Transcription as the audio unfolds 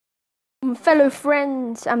fellow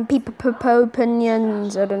friends and people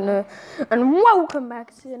opinions, I don't know, and welcome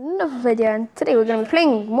back to another video. And today we're going to be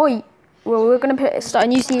playing more. Well, we're going to start a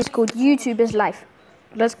new series called YouTuber's Life.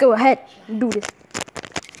 Let's go ahead and do this.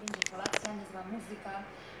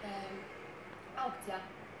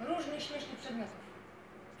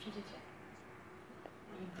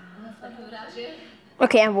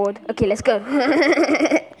 Okay, I'm bored. Okay, let's go.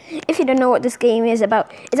 If you don't know what this game is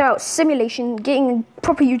about, it's about simulation, getting a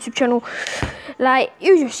proper YouTube channel, like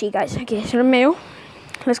you just see, guys. Okay, so the male.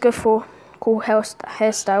 Let's go for cool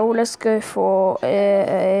hairstyle. Let's go for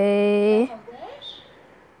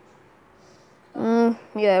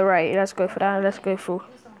yeah, right. Let's go for that. Let's go for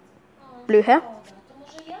blue hair.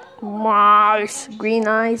 Nice, green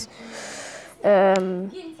eyes.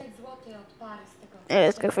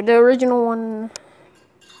 Let's go for the original one.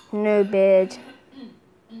 No beard.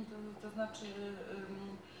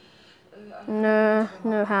 No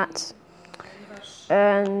hats.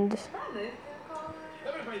 And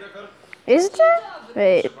is there?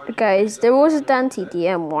 Wait, guys, there was a Dante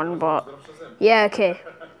DM one, but yeah, okay.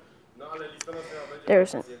 There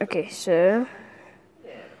isn't. Okay, so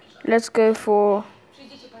let's go for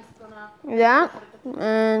that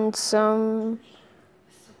and some.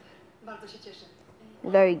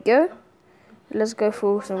 There you go. Let's go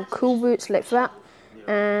for some cool boots like that.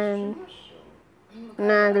 And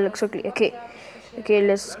nah, that looks ugly. Okay,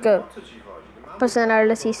 let's go.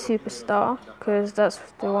 Personality superstar, because that's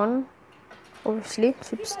the one. Obviously,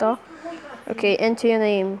 superstar. Okay, enter your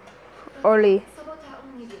name, Ollie.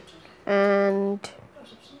 And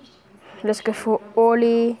let's go for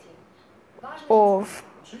Ollie Orv.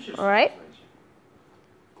 Alright?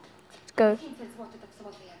 Let's go.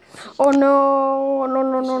 Oh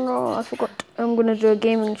no, I forgot. I'm gonna do a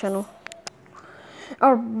gaming channel.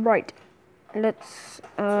 Alright. Let's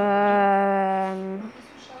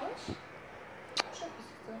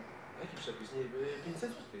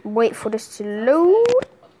wait for this to load.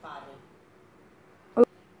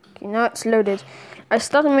 Okay, now it's loaded. I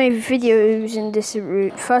started my videos in this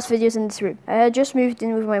room, first videos in this room. I had just moved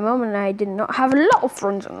in with my mom and I did not have a lot of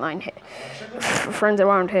friends online here. Friends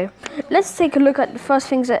around here. Let's take a look at the first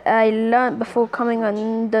things that I learned before coming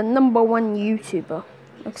on the #1 YouTuber.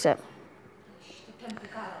 Except.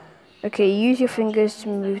 Okay, use your fingers to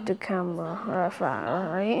move the camera.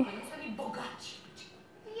 Alright.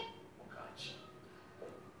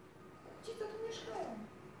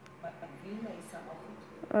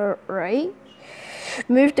 Alright.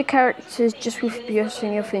 Move the characters just with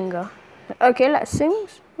using your finger. Okay, let's sing.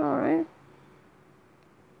 Alright.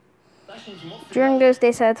 During those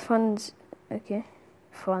days I had funds. Okay.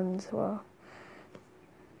 Funds, wow.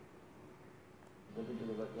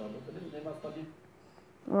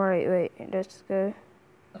 Alright, wait, let's go.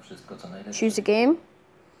 Choose a game.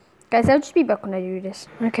 Guys, I'll just be back when I do this.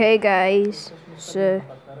 Okay, guys, so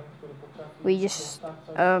we just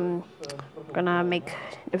gonna make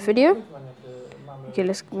the video. Okay,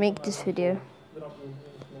 let's make this video.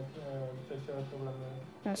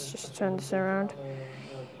 Let's just turn this around.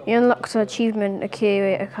 You unlocked an achievement. Okay,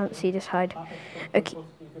 wait, I can't see this hide. Okay,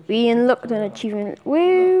 we unlocked an achievement.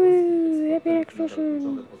 Woo! Happy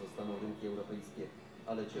expression.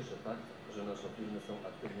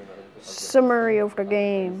 Summary of the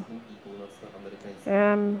game.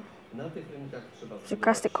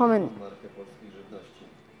 Sarcastic comment.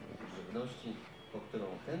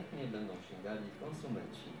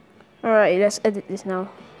 Alright, let's edit this now.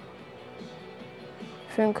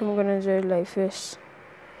 I think I'm gonna do it like this.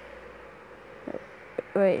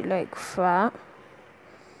 Wait, like that.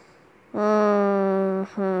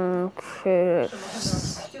 Okay.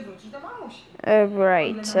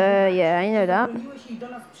 Right, yeah, I know that.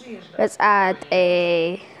 Let's add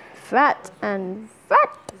a that and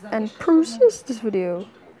process this video.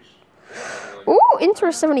 Oh,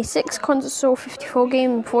 interest 76, console 54,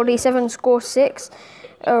 game 47, score 6.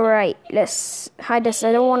 Alright, let's hide this.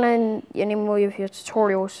 I don't want any more of your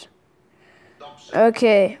tutorials.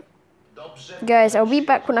 Okay. Guys, I'll be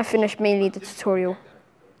back when I finish mainly the tutorial.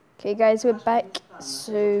 Okay, guys, we're back.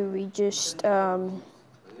 So we just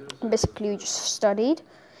basically just studied,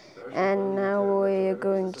 and now we're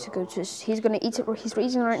going to go to. He's gonna eat it. He's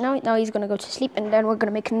eating right now. Now he's gonna go to sleep, and then we're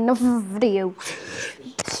gonna make another video.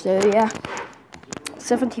 So yeah,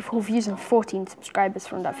 74 views and 14 subscribers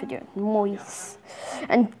from that video. Nice.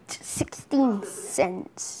 And 16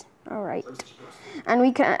 cents. All right. And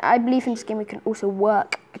we can. I believe in this game we can also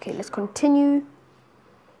work. Okay, let's continue.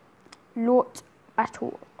 Lot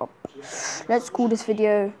battle up. Let's call this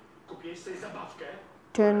video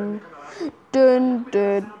dun dun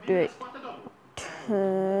dun dun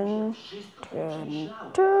Turn, turn,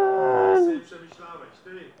 turn.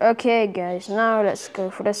 Okay, guys, now let's go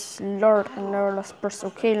for this Lord and no let's press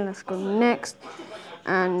OK. Let's go next.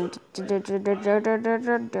 And there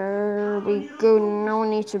we go. Now we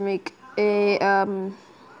need to make a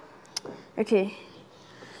okay.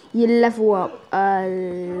 You level up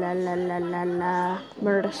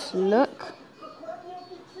murderous look.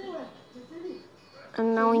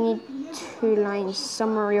 And now we need 2 lines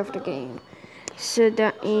summary of the game. So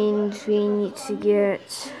that means we need to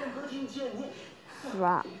get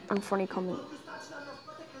that and funny comment.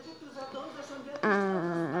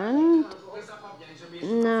 And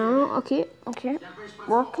now, okay,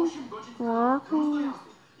 working.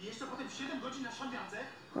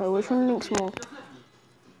 Wait, which one links more?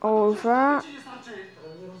 Over.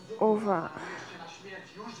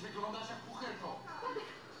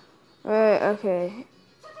 Okay.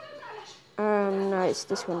 No, it's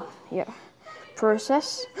this one. Yeah.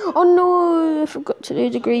 Process. Oh no, I forgot to do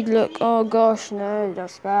the grade look. Oh gosh, no,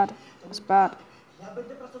 that's bad. It's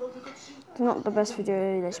not the best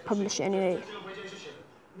video. Let's publish it anyway.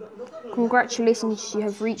 Congratulations, you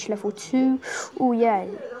have reached level 2. Oh yeah.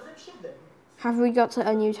 Have we got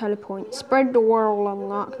a new telepoint? Spread the world,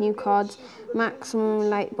 unlock new cards. Maximum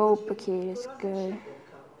light bulb. Okay,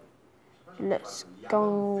 let's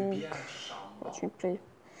go. What should we play?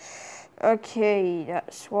 Okay,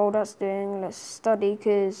 that's doing. Let's study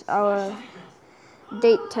because our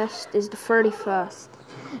date test is the 31st.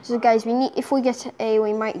 So guys, if we get an A,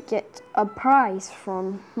 we might get a prize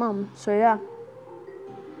from Mum. So yeah.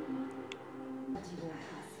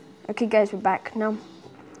 Okay guys, we're back now.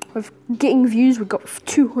 With getting views, we got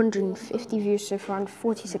 250 views so far and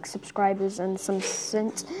 46 subscribers and some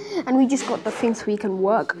cents. And we just got the things we can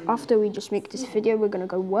work. After we just make this video, we're gonna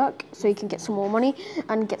go work so you can get some more money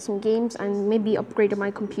and get some games and maybe upgrade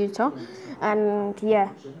my computer. And yeah,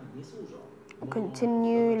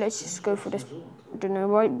 continue. Let's just go for this. I don't know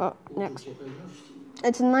why, but next.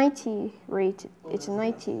 It's a 90 rated. It's a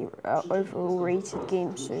 90 overall rated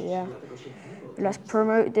game. So yeah. Let's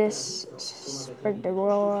promote this, spread the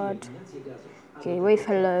word. Okay, wave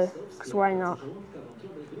hello, because why not?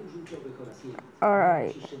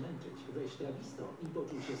 Alright.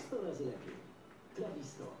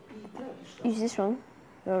 Use this one,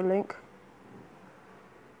 the link.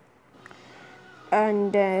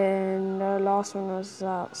 And then the last one was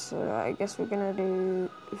that, so I guess we're gonna do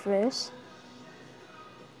this.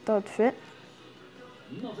 That fit.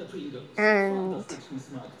 And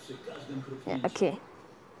yeah, okay.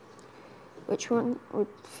 Which one would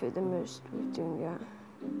fit the most? We're doing that.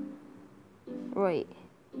 Wait,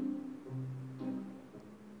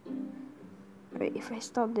 if I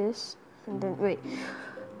stop this and then wait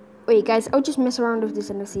guys, I'll just mess around with this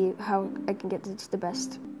and I'll see how I can get it to the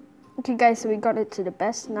best. Okay guys, so we got it to the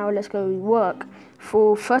best. Now let's go work.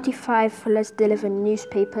 For 35, let's deliver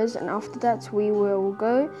newspapers, and after that we will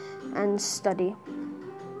go and study.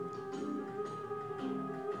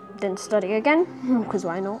 Then study again, because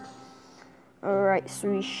why not? Alright, so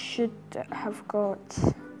we should have got...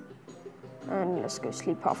 And let's go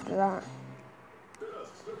sleep after that.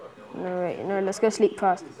 No, let's go sleep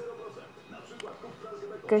first.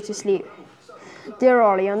 Go to sleep. Dear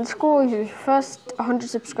Ollie, on the score of your first 100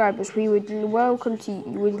 subscribers, we would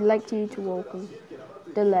like you to welcome.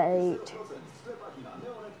 Delayed.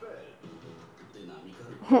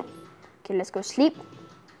 Okay, let's go sleep.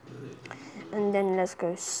 And then let's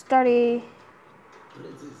go study.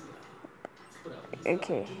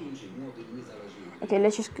 Okay,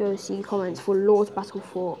 let's just go see comments for Lord's Battle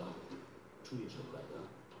 4.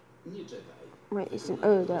 Wait,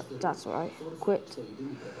 that's alright. Quit.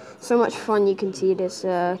 So much fun, you can see this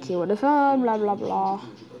keyword of blah blah blah.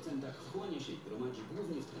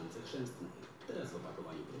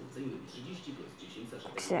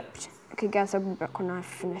 Accept. Okay guys, I'll be back when I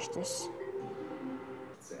finish this.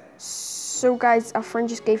 So guys, our friend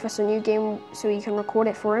just gave us a new game so we can record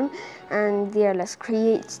it for him. And yeah, let's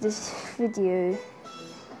create this video.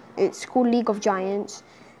 It's called League of Giants.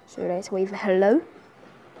 So let's wave hello.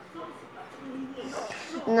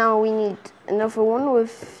 Now we need another one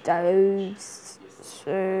with those.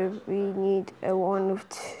 So we need a one with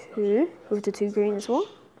 2, with the 2 green as well.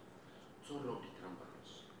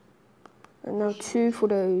 And now 2 for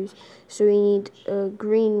those. So we need a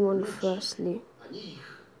green one firstly.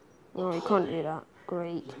 No, we can't do that.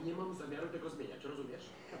 Great.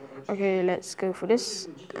 Okay, let's go for this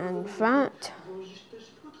and that.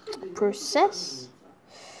 Process.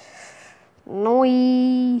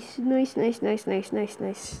 Nice.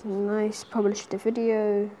 Publish the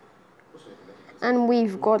video. And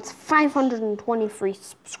we've got 523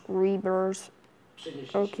 subscribers.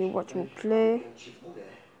 Okay, watch me play.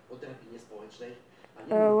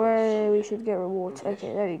 Where we should get rewards.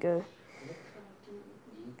 Okay, there we go.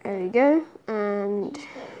 There we go. And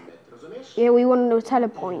yeah, we want to know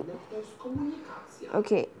talent point.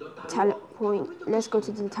 Okay, talent point. Let's go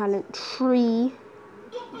to the talent tree.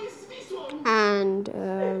 And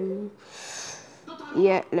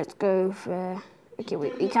yeah, let's go for. Okay,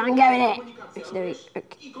 we can't go in it.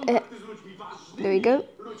 Okay, there we go.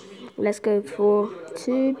 Let's go for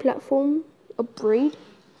 2 platform upgrade.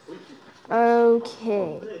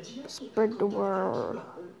 Okay, spread the word.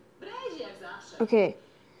 Okay.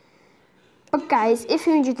 But guys, if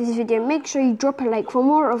you enjoyed this video, make sure you drop a like for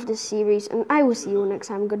more of this series, and I will see you next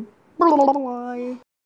time. Goodbye.